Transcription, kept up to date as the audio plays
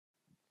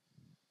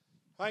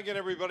Hi again,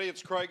 everybody.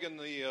 It's Craig in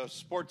the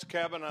sports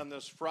cabin on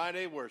this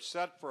Friday. We're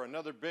set for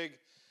another big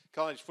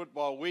college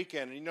football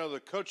weekend. And you know, the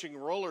coaching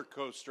roller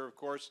coaster, of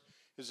course,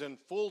 is in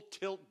full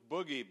tilt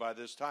boogie by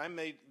this time.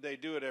 They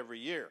do it every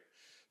year.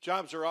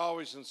 Jobs are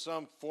always in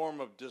some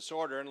form of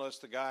disorder unless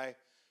the guy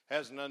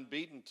has an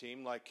unbeaten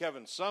team like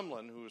Kevin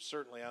Sumlin, who is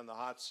certainly on the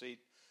hot seat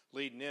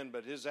leading in.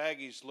 But his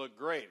Aggies look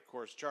great. Of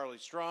course, Charlie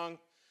Strong,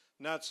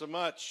 not so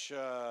much.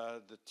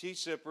 The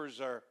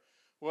T-Sippers are...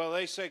 Well,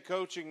 they say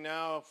coaching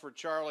now for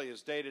Charlie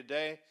is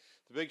day-to-day.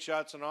 The Big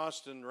Shots in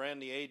Austin ran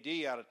the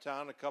AD out of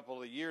town a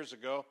couple of years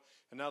ago,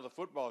 and now the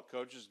football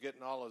coach is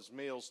getting all his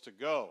meals to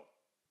go.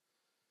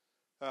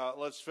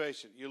 Let's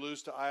face it, you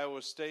lose to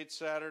Iowa State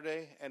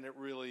Saturday, and it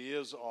really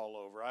is all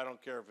over. I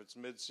don't care if it's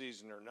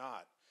midseason or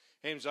not.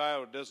 Ames,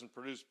 Iowa doesn't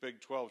produce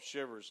Big 12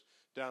 shivers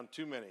down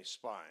too many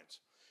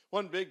spines.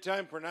 One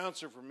big-time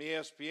pronouncer from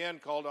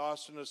ESPN called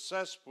Austin a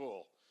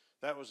cesspool.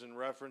 That was in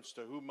reference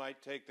to who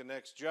might take the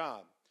next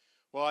job.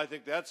 Well, I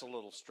think that's a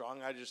little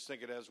strong. I just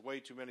think it has way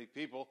too many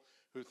people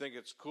who think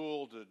it's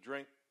cool to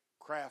drink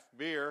craft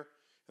beer,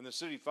 and the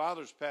city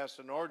fathers passed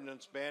an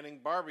ordinance banning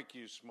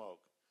barbecue smoke.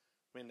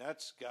 I mean,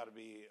 that's got to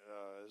be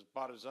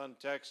about as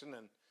un-Texan,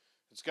 and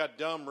it's got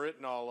dumb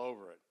written all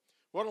over it.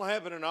 What will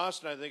happen in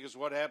Austin, I think, is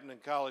what happened in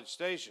College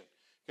Station.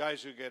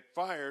 Guys who get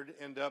fired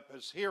end up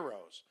as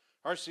heroes.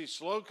 R.C.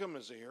 Slocum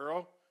is a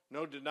hero.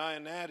 No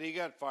denying that. He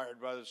got fired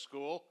by the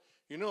school.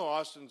 You know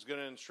Austin's going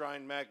to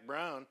enshrine Mac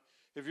Brown.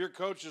 If your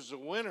coach is a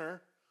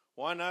winner,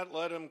 why not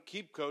let him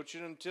keep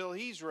coaching until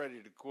he's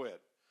ready to quit?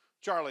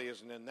 Charlie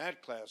isn't in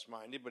that class,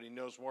 mind you, but he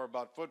knows more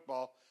about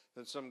football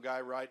than some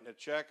guy writing a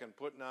check and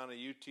putting on a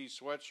UT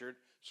sweatshirt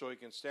so he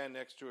can stand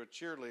next to a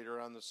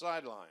cheerleader on the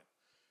sideline.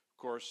 Of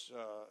course,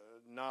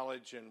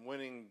 knowledge and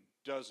winning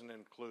doesn't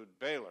include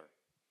Baylor.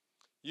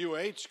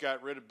 UH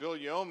got rid of Bill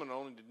Yeoman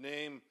only to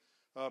name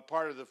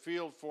part of the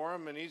field for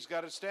him, and he's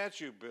got a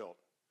statue built.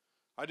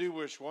 I do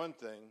wish one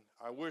thing.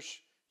 I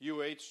wish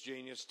UH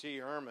genius T.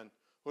 Herman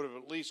would have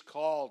at least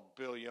called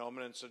Bill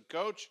Yeoman and said,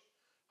 Coach,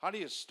 how do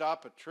you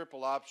stop a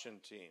triple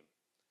option team?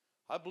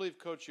 I believe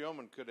Coach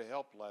Yeoman could have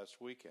helped last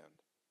weekend.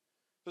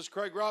 This is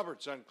Craig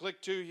Roberts on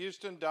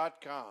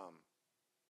click2houston.com.